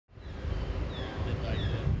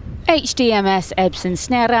HDMS Esbern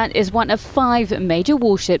Snare is one of 5 major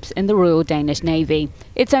warships in the Royal Danish Navy.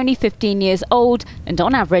 It's only 15 years old and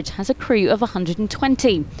on average has a crew of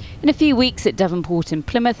 120. In a few weeks at Devonport in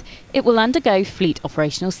Plymouth, it will undergo fleet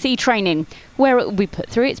operational sea training, where it will be put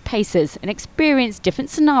through its paces and experience different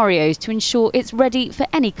scenarios to ensure it's ready for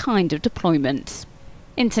any kind of deployment.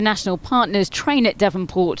 International partners train at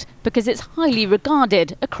Devonport because it's highly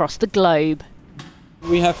regarded across the globe.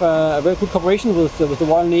 We have a very good cooperation with the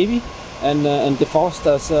Royal Navy and Devon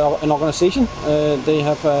as an organization. They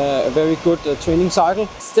have a very good training cycle.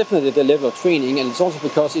 It's definitely the level of training, and it's also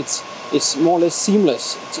because it's more or less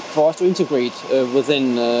seamless for us to integrate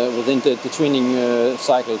within the training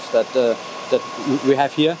cycles that we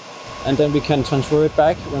have here. And then we can transfer it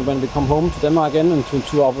back when we come home to Denmark again and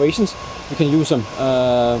to our operations. We can use them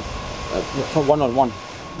for one-on-one.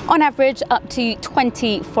 On average, up to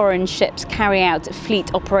 20 foreign ships carry out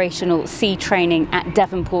fleet operational sea training at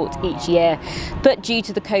Devonport each year. But due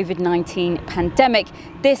to the COVID-19 pandemic,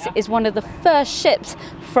 this is one of the first ships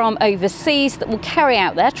from overseas that will carry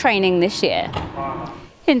out their training this year.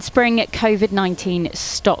 In spring, COVID-19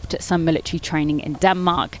 stopped some military training in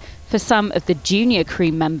Denmark. For some of the junior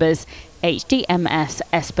crew members, HDMS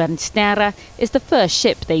Esbern Snare is the first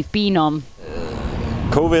ship they've been on.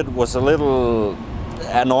 COVID was a little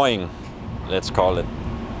annoying, let's call it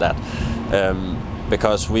that,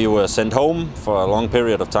 because we were sent home for a long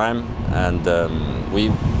period of time, and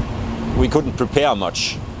we couldn't prepare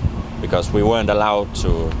much because we weren't allowed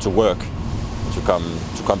to work, to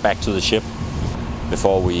come back to the ship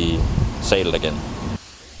before we sailed again.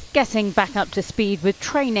 Getting back up to speed with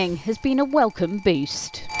training has been a welcome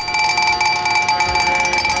boost.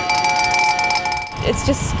 It's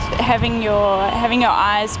just having your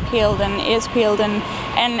eyes peeled and ears peeled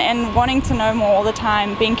and wanting to know more all the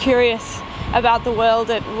time, being curious about the world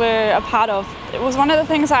that we're a part of. It was one of the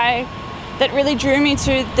things that really drew me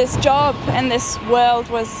to this job and this world,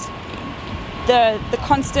 was the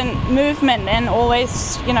constant movement and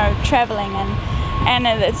always, traveling, and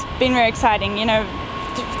it's been very exciting.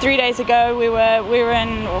 3 days ago we were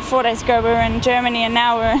in, or 4 days ago we were in Germany, and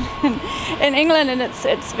now we're in England, and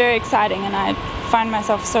it's very exciting, and I find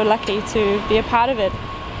myself so lucky to be a part of it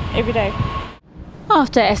every day.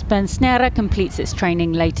 After Esbern Snare completes its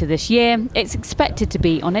training later this year, it's expected to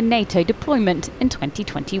be on a NATO deployment in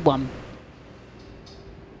 2021.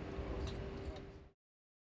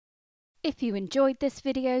 If you enjoyed this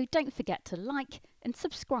video, don't forget to like and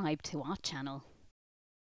subscribe to our channel.